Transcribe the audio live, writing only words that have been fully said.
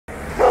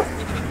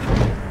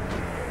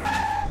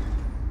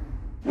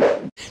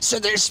So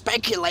there's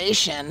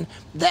speculation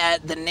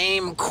that the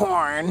name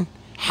Korn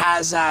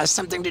has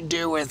something to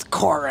do with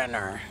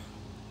coroner.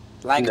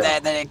 Like No.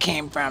 that it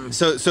came from.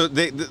 So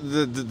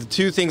the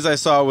two things I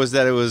saw was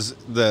that it was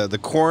the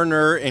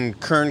coroner in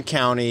Kern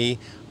County,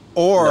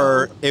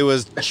 or it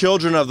was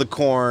Children of the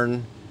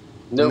Corn.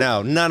 Nope.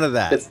 No, none of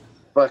that. It's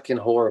fucking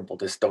horrible,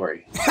 this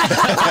story.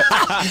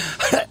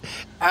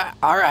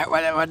 All right,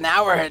 well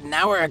now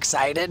we're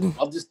excited.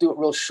 I'll just do it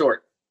real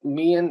short.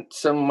 Me and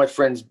some of my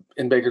friends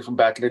in Baker from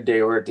back in the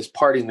day were at this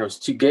party, and there was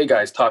two gay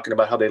guys talking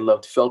about how they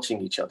loved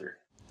felching each other.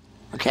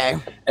 Okay.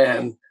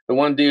 And the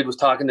one dude was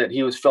talking that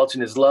he was felching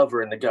his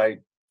lover, and the guy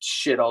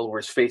shit all over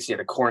his face. He had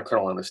a corn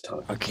kernel on his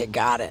tongue. Okay,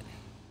 got it.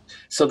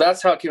 So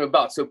that's how it came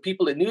about. So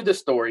people that knew the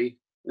story,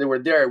 they were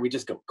there, we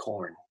just go,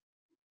 Korn.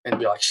 And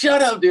be like,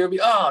 shut up, dude.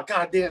 Be, oh,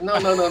 goddamn. No.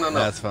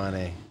 That's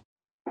funny.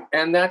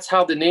 And that's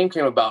how the name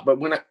came about. But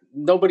when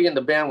nobody in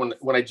the band,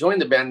 when I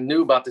joined the band,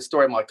 knew about the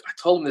story. I'm like, I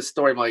told them this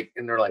story. I'm like,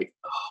 and they're like,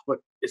 oh, but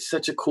it's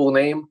such a cool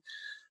name.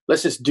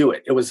 Let's just do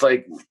it. It was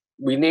like,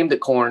 we named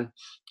it Korn.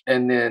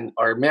 And then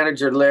our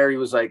manager, Larry,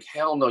 was like,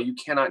 hell no, you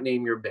cannot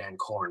name your band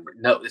Korn.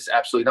 No, it's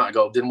absolutely not. I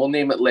go, then we'll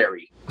name it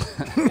Larry.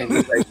 And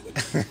he's like,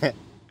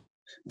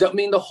 I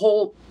mean, the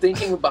whole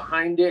thinking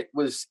behind it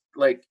was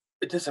like,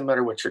 it doesn't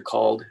matter what you're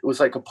called. It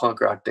was like a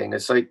punk rock thing.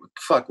 It's like,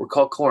 fuck, we're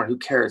called Korn. Who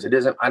cares? It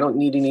isn't. I don't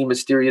need any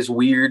mysterious,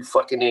 weird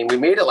fucking name. We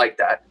made it like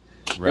that.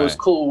 Right. It was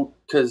cool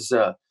because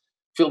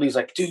Fieldy's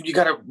like, dude, you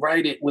got to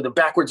write it with a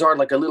backwards R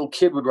like a little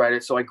kid would write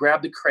it. So I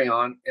grabbed a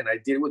crayon and I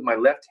did it with my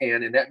left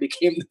hand, and that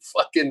became the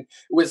fucking, it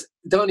was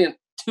done in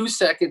 2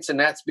 seconds, and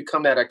that's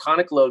become that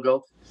iconic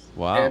logo.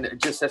 Wow. And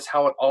it just, that's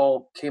how it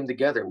all came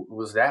together,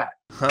 was that.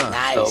 Huh.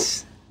 Nice.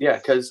 So, yeah,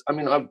 because, I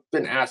mean, I've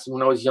been asked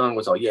when I was young,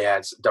 was all, yeah,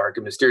 it's dark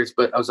and mysterious.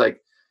 But I was like,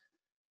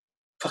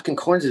 fucking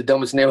Korn's the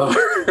dumbest name I've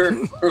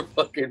heard for a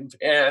fucking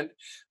band.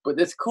 But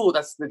that's cool.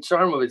 That's the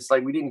charm of it. It's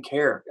like, we didn't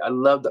care. I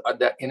loved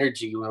that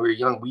energy when we were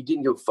young. We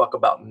didn't give a fuck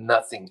about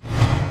nothing.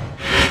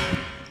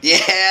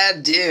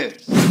 Yeah,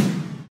 dude.